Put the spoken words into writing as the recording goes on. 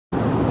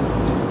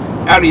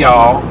Howdy,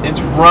 y'all. It's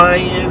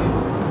Ryan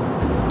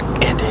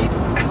and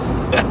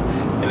Aiden.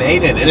 And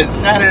Aiden, and it's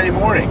Saturday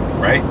morning,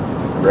 right?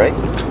 Right.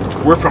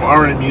 We're from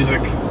RNA Music,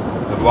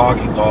 the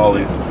vlogging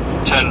Lawleys.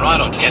 Turn right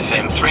onto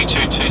FM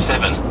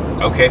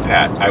 3227. Okay,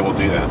 Pat, I will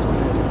do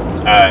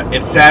that.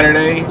 It's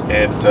Saturday,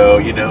 and so,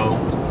 you know,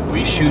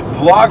 we shoot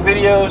vlog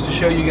videos to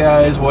show you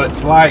guys what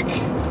it's like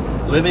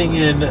living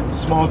in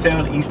small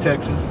town East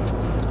Texas,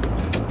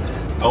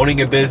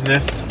 owning a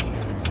business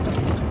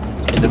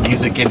in the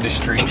music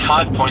industry. In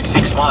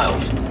 5.6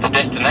 miles, the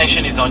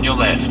destination is on your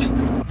left.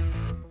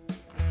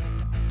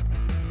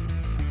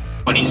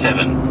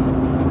 27.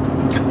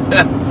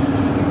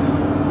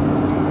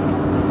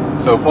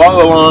 So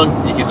follow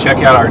along. You can check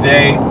out our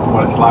day,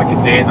 what it's like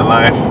a day in the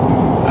life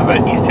of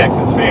an East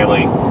Texas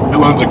family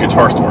who owns a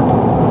guitar store.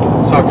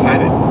 I'm so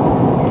excited.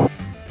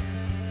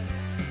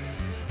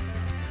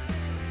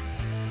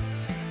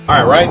 All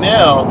right, right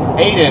now,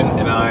 Aiden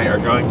and I are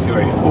going to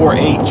a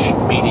 4-H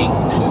meeting,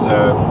 which is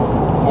a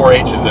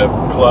 4-H is a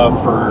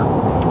club for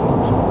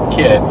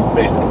kids,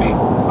 basically,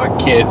 not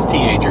kids,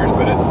 teenagers,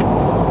 but it's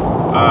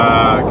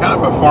kind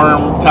of a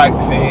farm type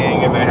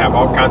thing, and they have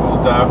all kinds of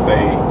stuff.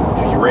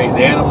 You raise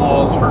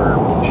animals for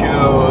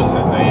shows,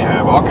 and they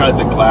have all kinds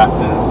of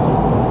classes.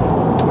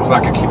 It's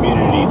like a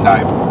community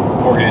type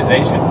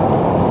organization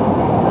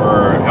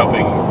for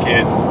helping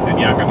kids and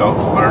young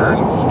adults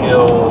learn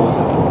skills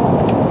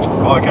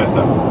and all that kind of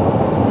stuff.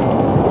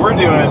 We're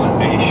doing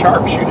a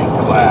sharpshooting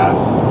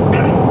class.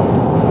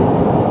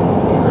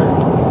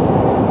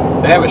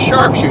 They have a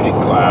sharpshooting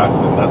class,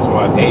 and that's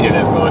what Aiden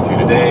is going to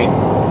today.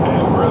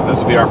 And this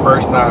will be our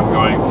first time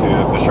going to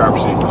the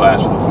sharpshooting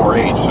class with the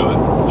 4-H, so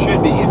it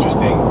should be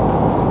interesting.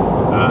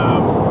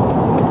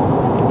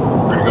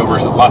 We're going to go over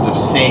lots of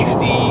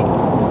safety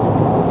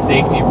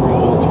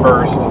rules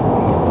first.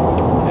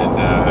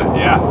 And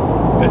yeah,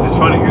 this is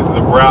funny because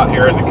we're out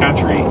here in the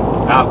country,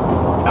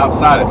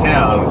 outside of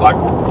town, like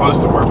we're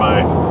close to where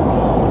my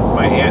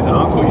aunt and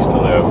uncle used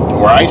to live,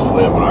 where I used to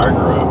live when I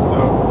grew up. So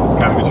it's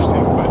kind of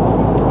interesting, but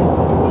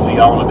we'll see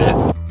y'all in a bit.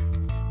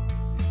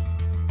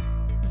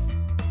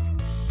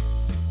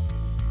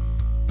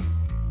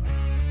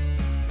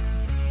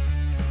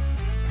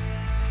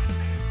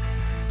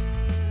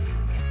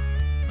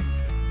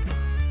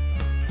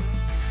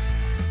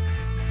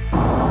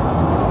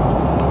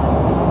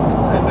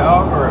 A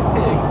dog or a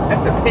pig?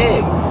 That's a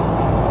pig.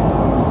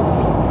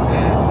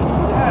 Man, you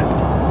see that?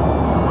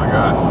 Oh my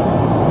gosh.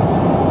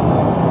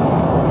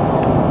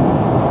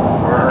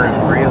 We're in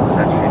real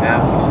country now.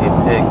 You see a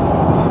pig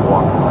just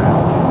walking around.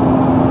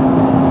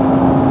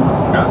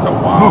 That's a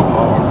wild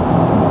dog.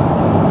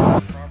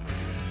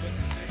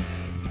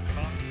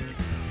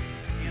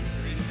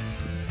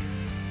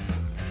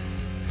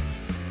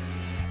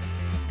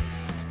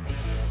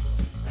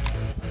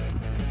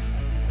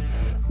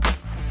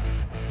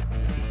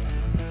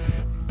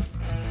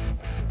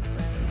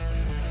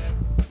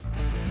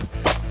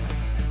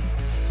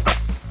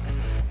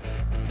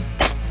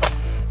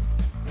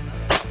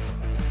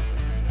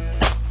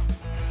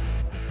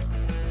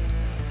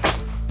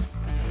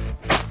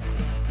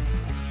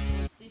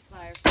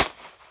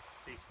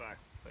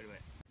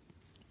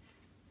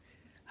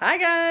 Hi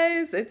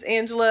guys, it's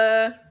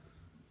Angela,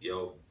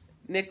 Yo.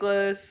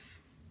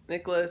 Nicholas,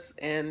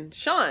 and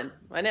Sean,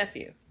 my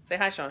nephew. Say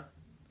hi, Sean.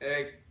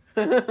 Hey.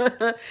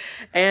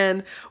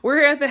 And we're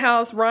here at the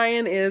house.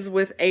 Ryan is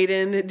with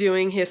Aiden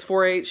doing his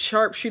 4-H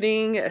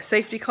sharpshooting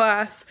safety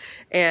class,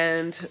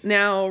 and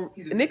now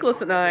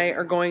Nicholas and I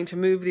are going to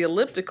move the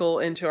elliptical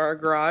into our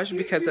garage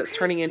because that's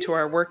turning into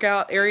our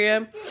workout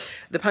area.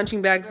 The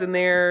punching bag's in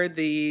there,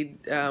 the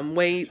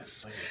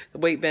weights, the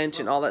weight bench,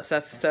 and all that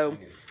stuff. So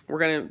we're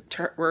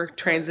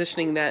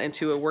transitioning that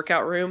into a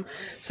workout room.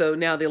 So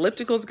now the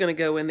elliptical is going to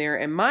go in there,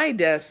 and my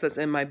desk that's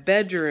in my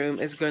bedroom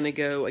is going to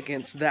go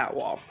against that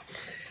wall.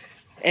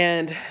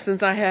 And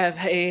since I have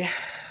a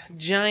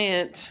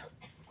giant,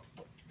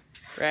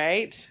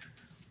 right?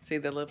 See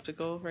the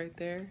elliptical right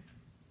there?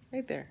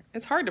 Right there.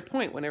 It's hard to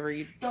point whenever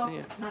you,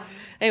 yeah.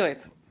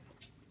 Anyways,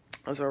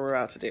 that's what we're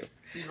about to do.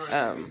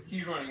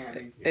 He's running at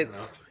me.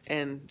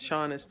 And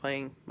Sean is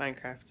playing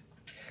Minecraft.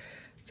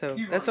 So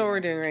that's what we're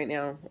doing right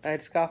now. I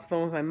just got off the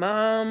phone with my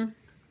mom,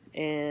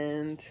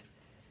 and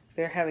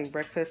they're having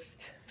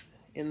breakfast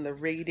in the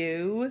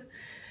radio.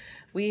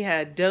 We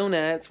had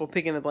donuts. We'll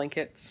pick in the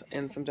blankets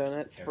and some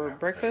donuts for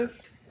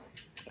breakfast.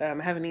 I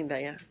haven't eaten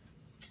that yet.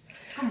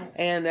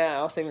 And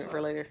I'll save it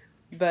for later.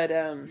 But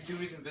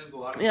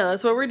yeah,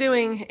 that's what we're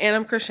doing. And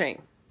I'm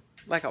crocheting,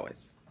 like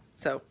always.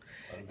 So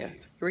yeah,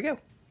 so here we go.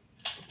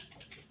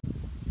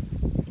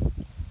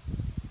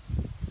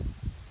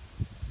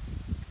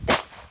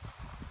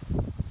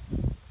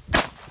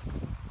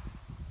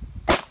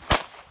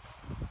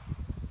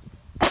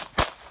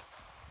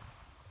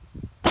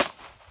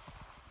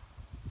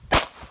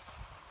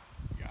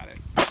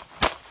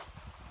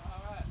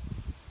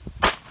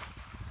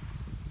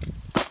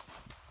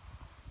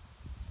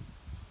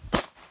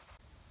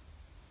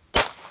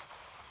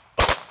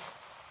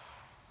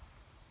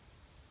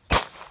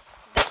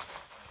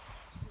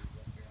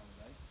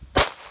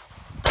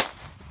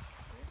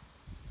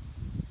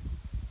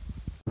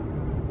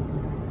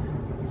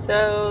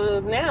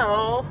 So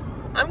now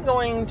I'm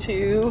going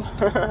to,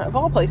 of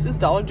all places,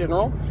 Dollar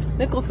General.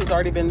 Nicholas has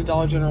already been to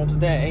Dollar General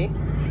today.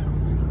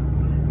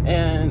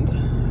 And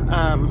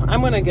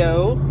I'm going to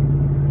go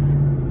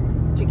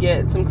to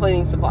get some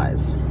cleaning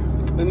supplies.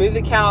 We moved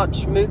the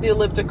couch, moved the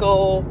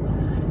elliptical,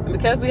 and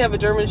because we have a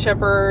German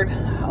Shepherd,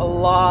 a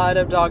lot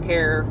of dog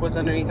hair was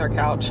underneath our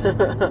couch.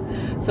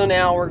 So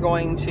now we're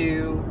going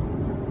to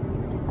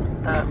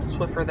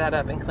Swiffer that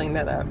up and clean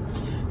that up.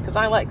 Because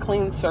I like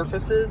clean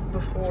surfaces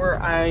before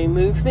I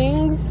move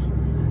things.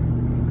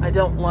 I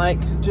don't like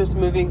just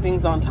moving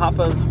things on top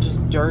of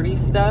just dirty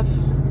stuff.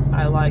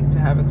 I like to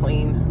have a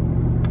clean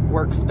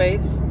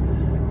workspace.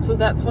 So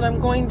that's what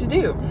I'm going to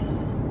do.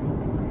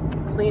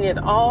 Clean it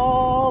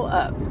all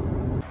up.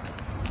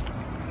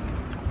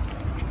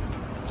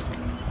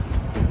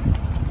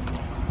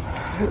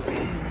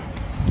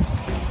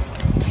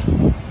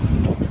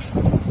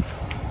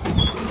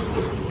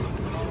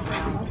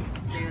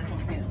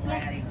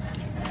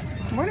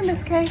 Morning,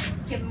 Miss Kay.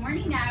 Good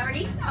morning. I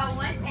already saw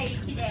one page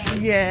today.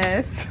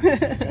 Yes.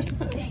 Thank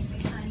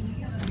you,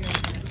 honey.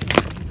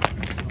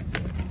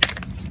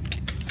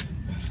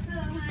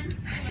 Hello, hon.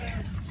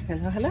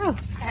 Hello, hello.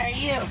 How are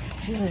you?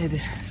 Good.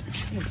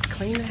 Good.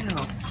 Clean the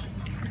house.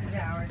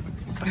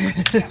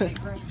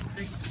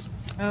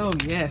 Oh,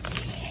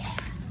 yes.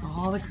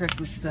 All the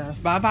Christmas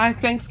stuff. Bye-bye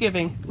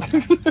Thanksgiving.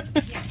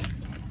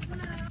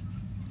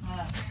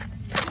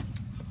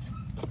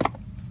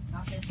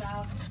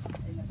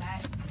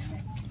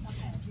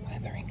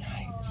 Weathering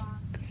Heights.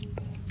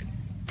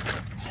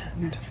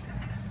 And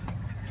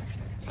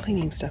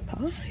cleaning stuff,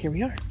 huh? Here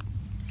we are.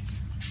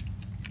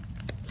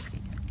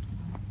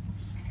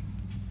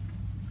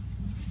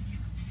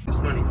 It's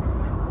funny.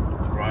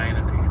 Ryan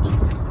and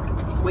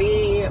Angie.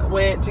 We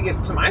went to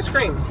get some ice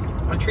cream.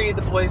 I treated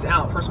the boys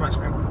out for some ice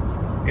cream.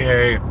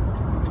 Yay.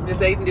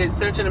 Miss Aiden did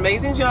such an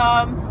amazing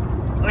job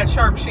at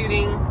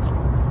sharpshooting.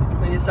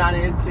 We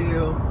decided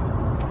to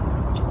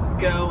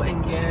go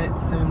and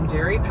get some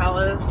Dairy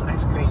Palace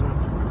ice cream.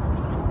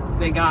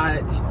 They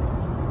got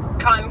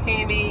cotton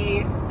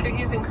candy,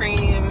 cookies and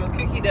cream,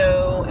 cookie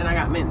dough, and I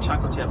got mint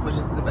chocolate chip, which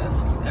is the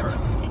best ever.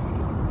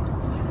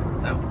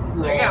 So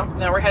there you go.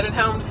 Now we're headed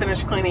home to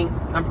finish cleaning.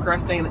 I'm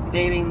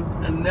procrastinating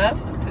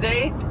enough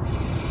today.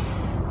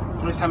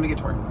 It's time to get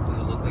to work. Does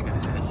it look like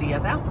a See you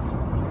at the house.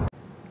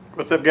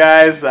 What's up,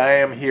 guys? I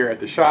am here at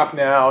the shop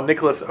now.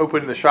 Nicholas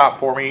opened the shop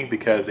for me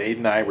because Aiden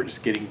and I were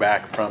just getting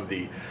back from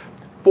the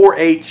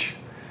 4-H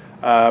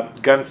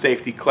gun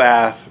safety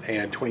class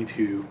and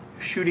 22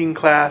 shooting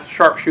class,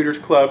 sharpshooters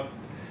club.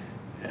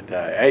 And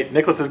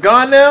Nicholas is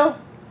gone now,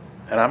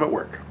 and I'm at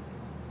work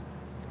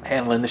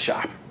handling the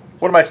shop.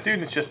 One of my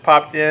students just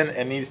popped in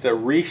and needs to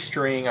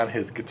restring on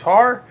his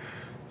guitar,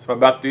 so I'm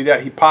about to do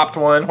that. He popped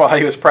one while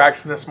he was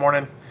practicing this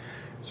morning,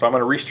 so I'm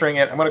going to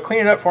restring it. I'm going to clean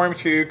it up for him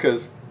too,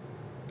 because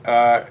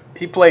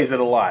he plays it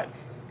a lot.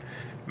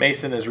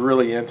 Mason is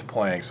really into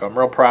playing, so I'm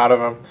real proud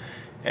of him.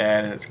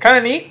 And it's kind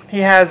of neat. He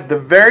has the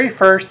very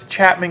first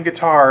Chapman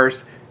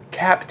Guitars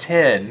Cap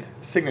 10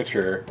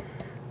 signature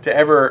to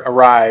ever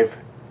arrive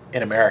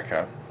in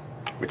America,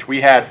 which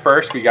we had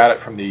first. We got it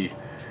from the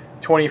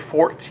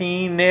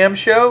 2014 NAMM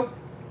show.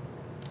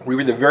 We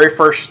were the very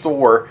first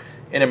store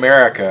in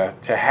America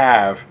to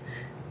have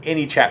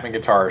any Chapman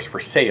guitars for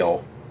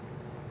sale.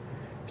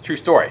 It's a true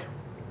story.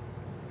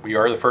 We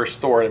are the first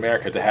store in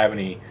America to have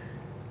any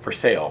for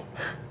sale,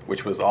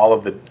 which was all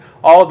of the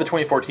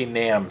 2014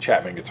 NAMM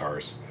Chapman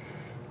guitars.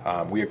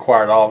 We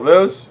acquired all of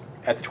those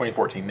at the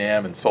 2014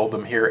 NAMM and sold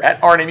them here at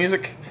RNA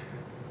Music,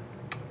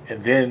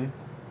 and then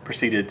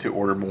proceeded to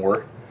order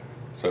more.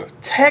 So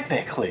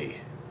technically,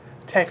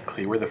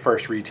 we're the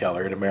first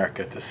retailer in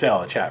America to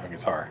sell a Chapman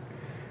guitar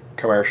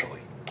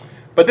commercially.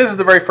 But this is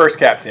the very first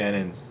Cap 10,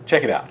 and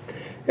check it out.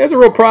 There's a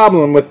real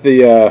problem with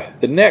the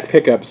neck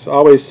pickups.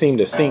 Always seem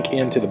to sink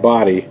into the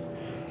body.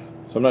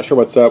 So I'm not sure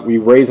what's up. We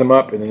raise them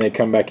up and then they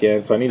come back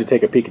in. So I need to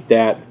take a peek at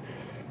that.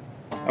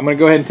 I'm going to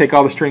go ahead and take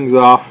all the strings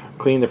off,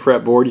 clean the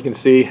fretboard. You can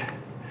see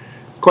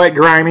it's quite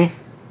grimy.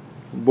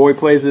 The boy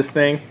plays this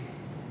thing.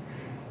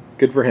 It's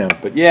good for him.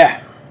 But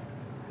yeah,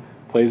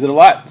 plays it a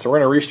lot. So we're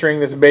going to restring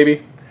this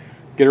baby,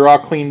 get her all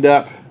cleaned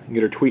up, and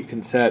get her tweaked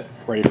and set,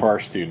 ready for our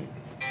student.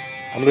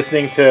 I'm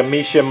listening to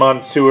Misha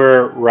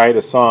Mansour write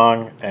a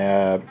song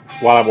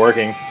while I'm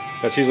working.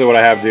 That's usually what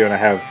I have to do, and I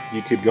have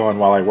YouTube going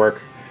while I work.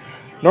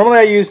 Normally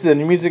I use the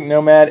Music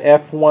Nomad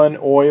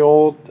F1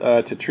 oil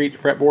to treat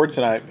fretboards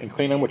and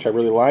clean them, which I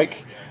really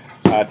like.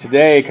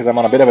 Today, because I'm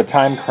on a bit of a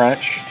time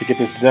crunch to get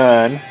this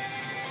done,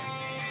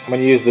 I'm going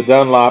to use the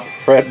Dunlop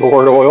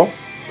fretboard oil.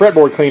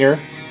 Fretboard cleaner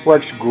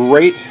works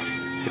great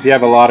if you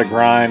have a lot of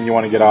grime you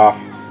want to get off.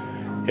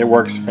 It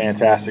works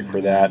fantastic for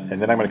that. And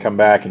then I'm going to come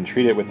back and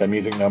treat it with the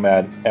Music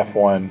Nomad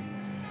F1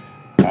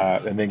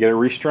 and then get it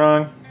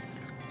restrung,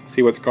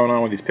 see what's going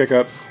on with these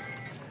pickups.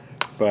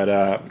 But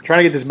trying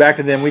to get this back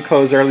to them. We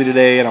closed early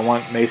today, and I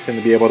want Mason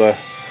to be able to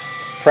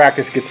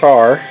practice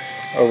guitar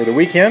over the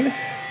weekend.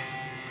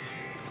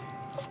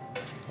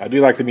 I do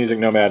like the Music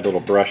Nomad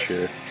little brush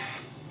here.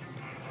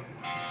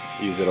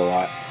 Use it a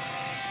lot.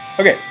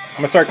 Okay, I'm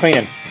gonna start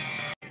cleaning.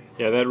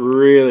 Yeah, that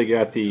really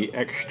got the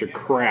extra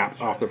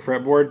crap off the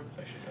fretboard.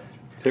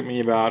 Took me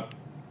about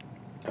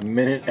a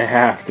minute and a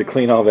half to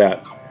clean all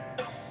that.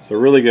 So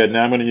really good.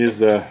 Now I'm gonna use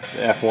the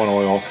F1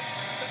 oil.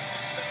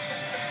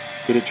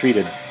 Get it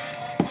treated.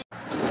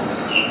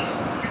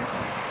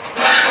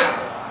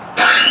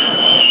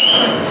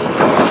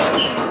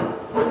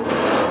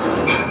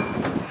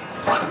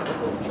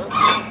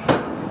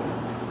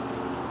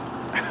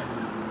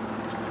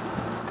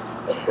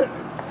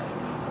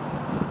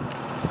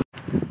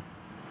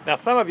 Now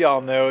some of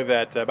y'all know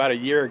that about a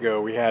year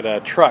ago we had a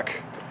truck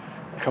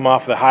come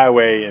off the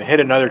highway and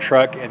hit another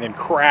truck and then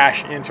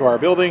crash into our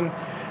building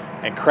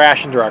and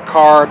crash into our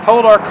car,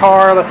 totaled our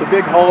car, left a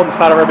big hole in the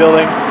side of our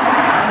building.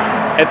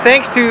 And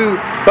thanks to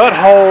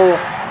butthole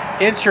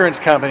insurance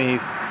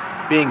companies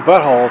being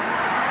buttholes,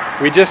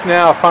 we just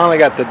now finally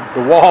got the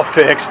wall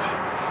fixed.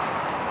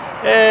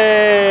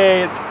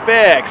 Hey, it's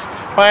fixed.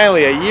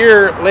 Finally, a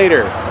year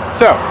later.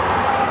 So,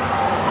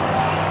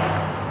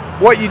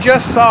 what you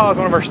just saw is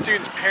one of our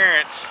students'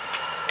 parents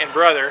and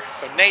brother.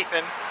 So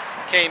Nathan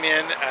came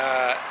in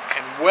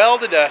and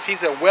welded us.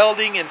 He's a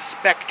welding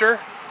inspector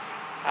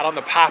out on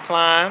the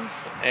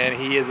pipelines, and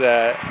he is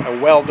a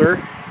welder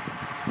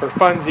for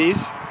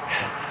funsies.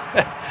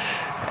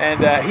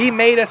 And he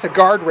made us a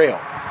guardrail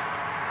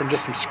from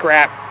just some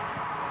scrap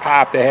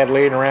pipe they had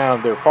laying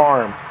around their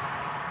farm.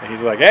 And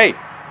he's like, hey,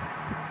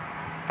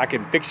 I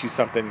can fix you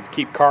something to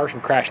keep cars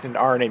from crashing into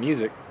RNA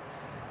music.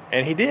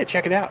 And he did.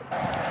 Check it out.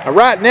 Now,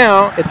 right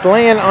now, it's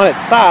laying on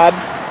its side,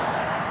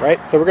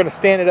 right? So we're going to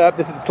stand it up.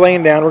 It's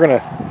laying down. We're going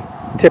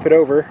to tip it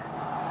over,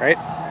 right?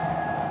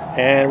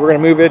 And we're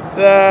going to move it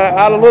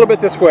out a little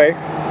bit this way.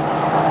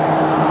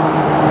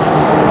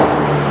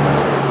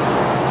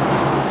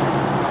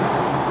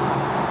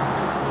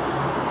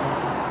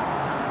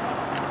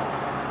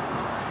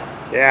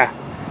 Yeah.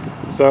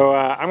 So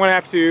I'm going to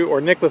have to, or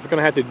Nicholas is going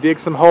to have to dig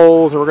some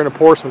holes, and we're going to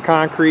pour some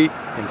concrete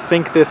and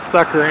sink this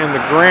sucker in the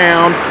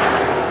ground.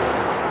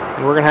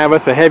 And we're going to have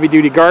us a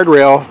heavy-duty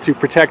guardrail to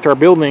protect our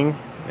building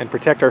and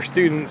protect our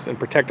students and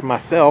protect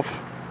myself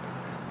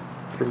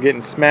from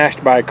getting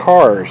smashed by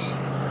cars.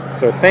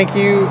 So thank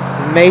you,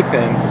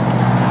 Nathan.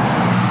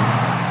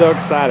 So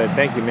excited.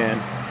 Thank you,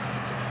 man.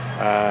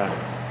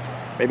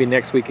 Maybe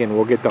next weekend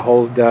we'll get the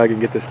holes dug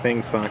and get this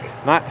thing sunk.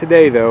 Not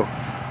today, though.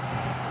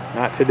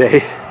 Not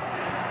today.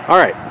 All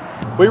right.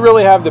 We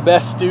really have the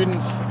best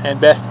students and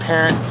best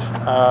parents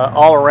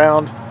all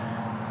around.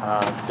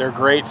 They're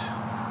great.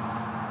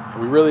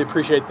 We really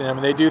appreciate them,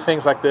 and they do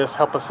things like this,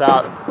 help us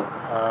out,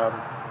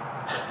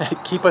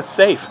 keep us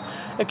safe,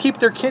 and keep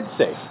their kids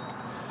safe.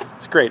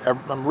 It's great. I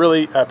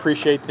really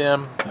appreciate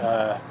them.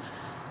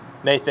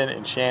 Nathan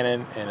and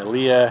Shannon and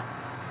Aaliyah,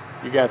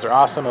 you guys are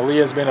awesome.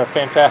 Aaliyah's been a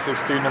fantastic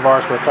student of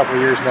ours for a couple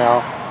of years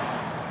now,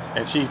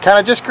 and she kind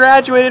of just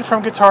graduated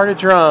from guitar to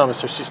drums,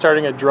 so she's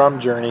starting a drum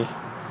journey,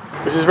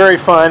 which is very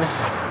fun.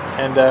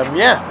 And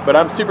yeah, but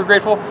I'm super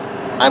grateful.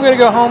 I'm going to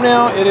go home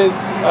now. It is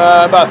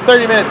about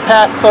 30 minutes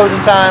past closing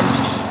time.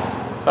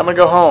 So I'm going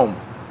to go home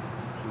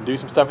and do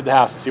some stuff at the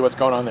house and see what's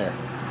going on there.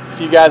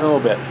 See you guys in a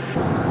little bit.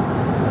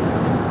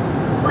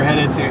 We're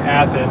headed to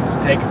Athens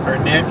to take our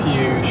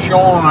nephew,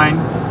 Sean,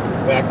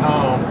 back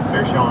home.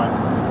 There's Sean.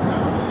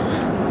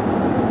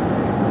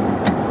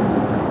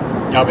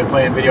 Y'all been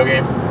playing video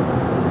games?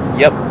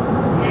 Yep.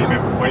 What have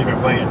you been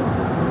playing?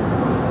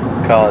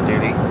 Call of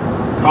Duty.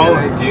 Call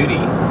of Duty.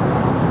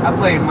 I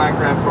played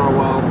Minecraft for a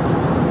while.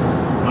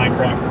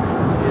 Minecraft.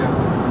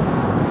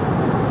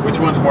 Yeah. Which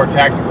one's more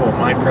tactical,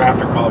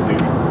 Minecraft or Call of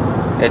Duty?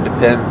 It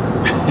depends.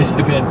 Has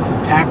it been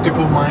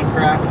tactical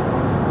Minecraft?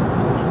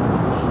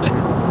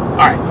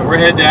 Alright, so we're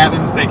headed to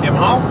Athens to take him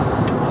home.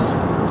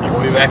 And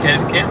we'll be back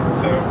headed to Canton,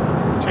 so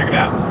check it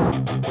out.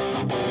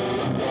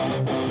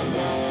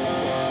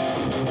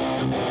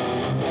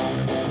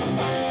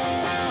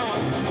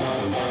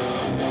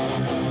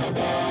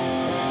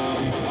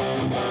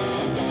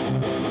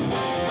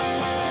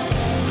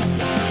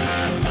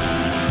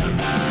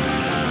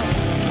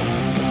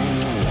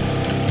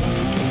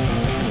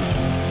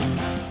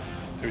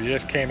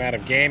 Just came out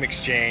of Game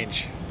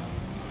Exchange.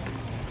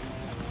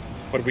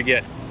 What did we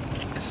get?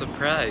 A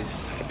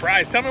surprise. A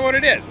surprise. Tell me what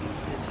it is.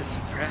 It's a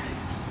surprise.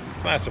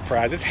 It's not a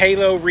surprise. It's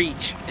Halo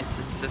Reach. It's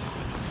a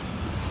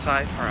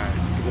surprise.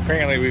 Because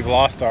apparently we've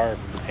lost our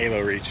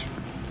Halo Reach.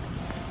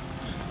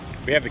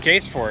 We have the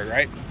case for it,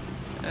 right?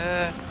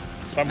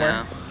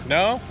 Somewhere?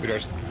 No? We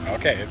just,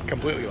 okay, it's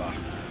completely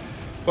lost.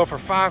 Well, for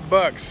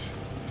 $5,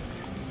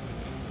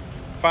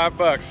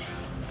 $5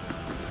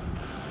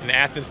 in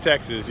Athens,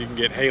 Texas, you can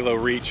get Halo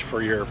Reach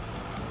for your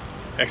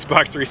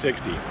Xbox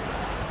 360.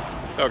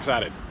 So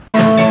excited.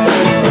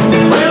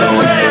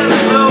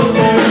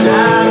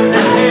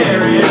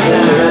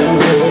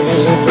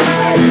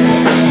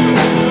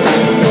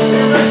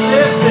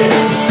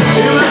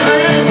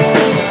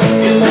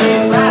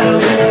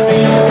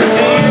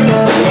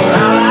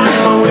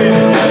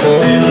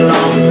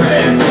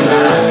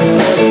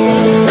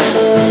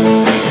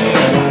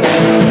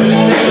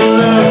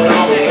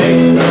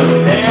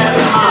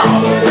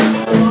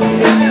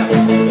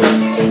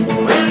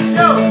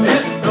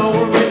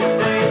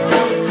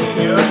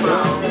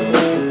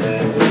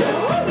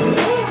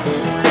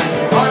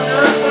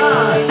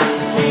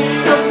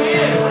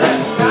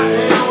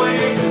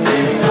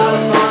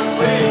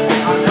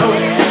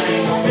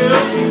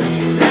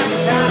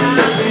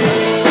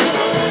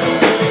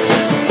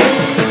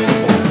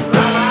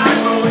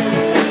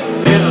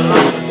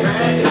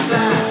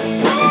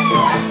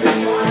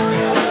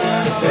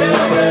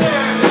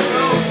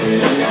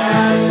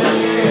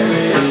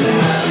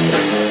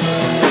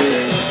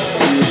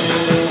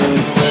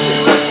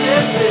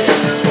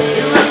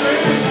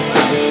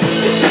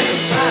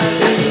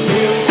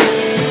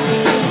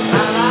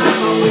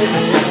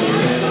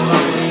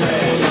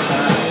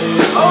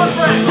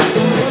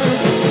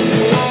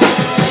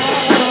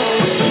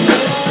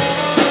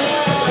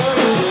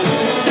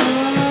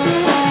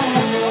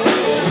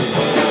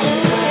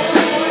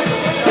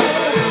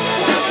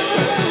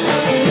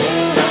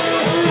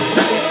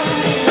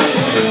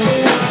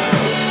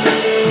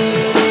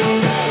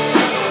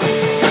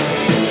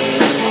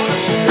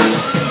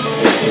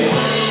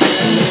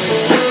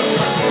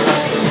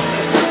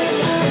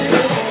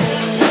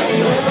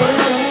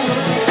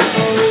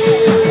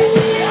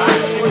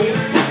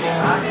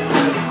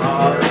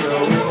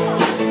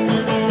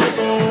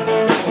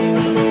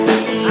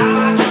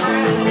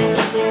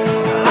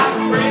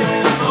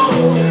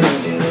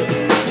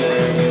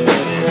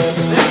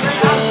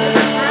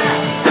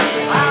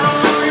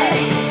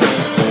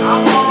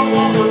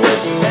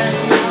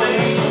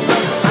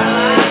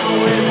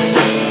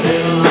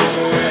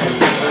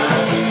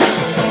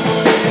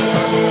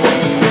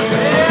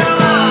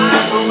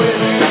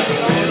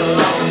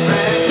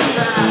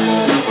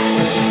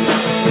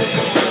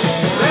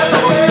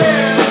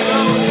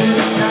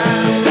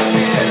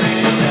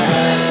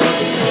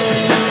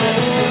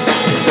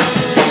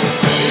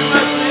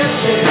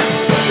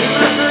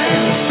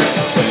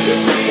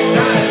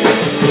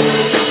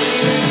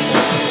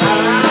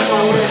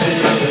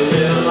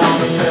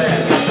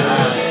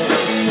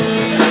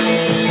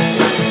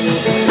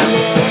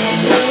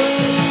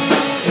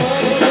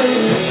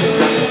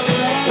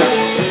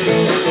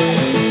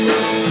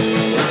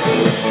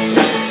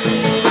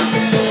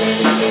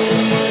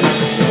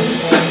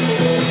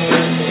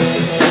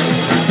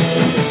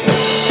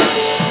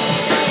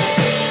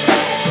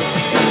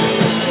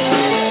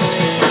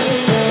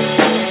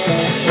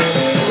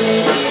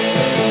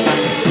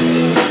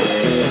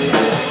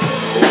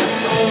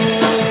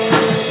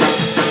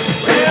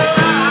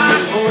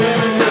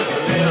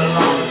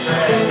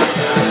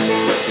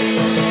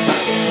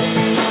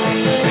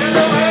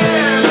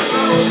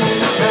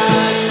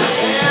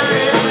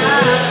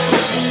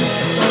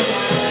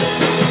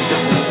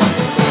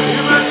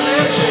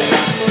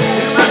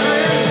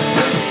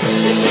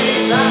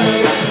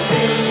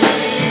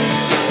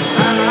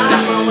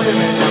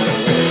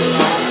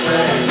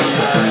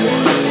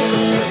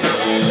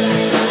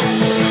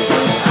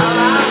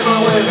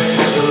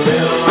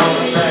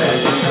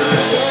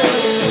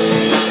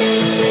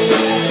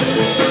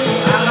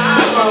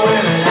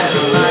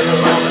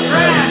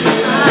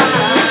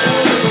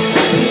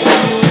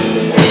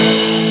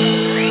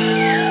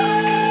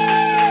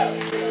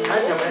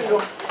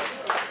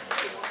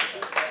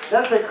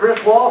 That's a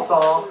Chris Wall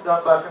song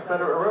done by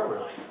Confederate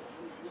Railroad.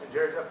 And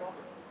Jerry Jeff Walker.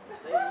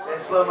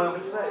 And Slow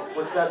Moving Snakes,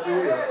 which that's who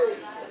we are.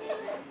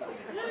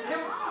 Let's give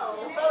him,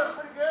 that was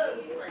pretty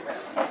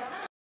good.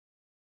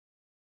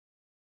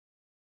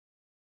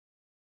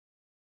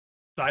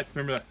 Sights,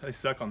 remember that? They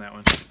suck on that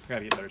one.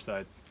 Gotta get better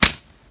sights.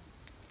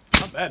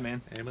 Not bad,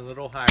 man. Aim a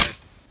little higher.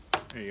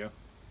 There you go.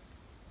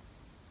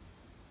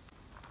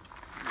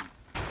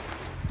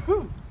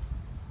 Whew.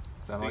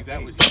 Sound like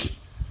that was you.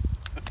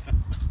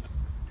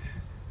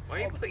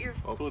 Why don't you put your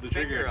I'll pull the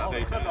finger trigger up?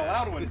 and say something a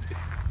loud one.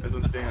 That's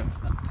what Dan.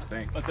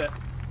 Thanks. What's that?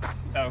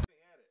 Oh.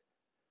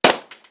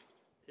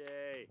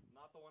 Yay.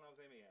 Not the one I was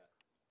aiming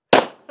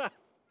at.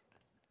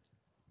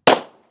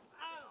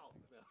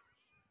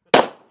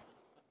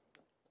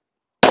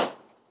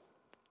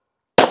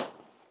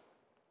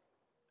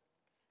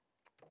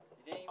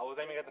 I was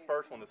aiming at the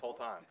first one this whole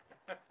time.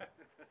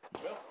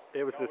 Well,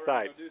 it was the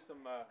sights. Do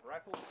some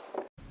rifles.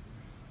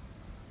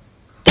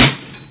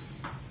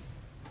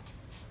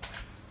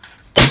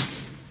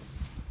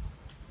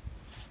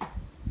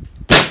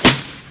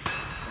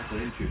 That's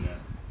what you're shooting at.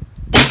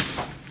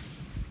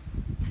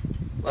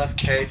 Left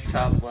cage,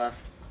 top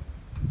left.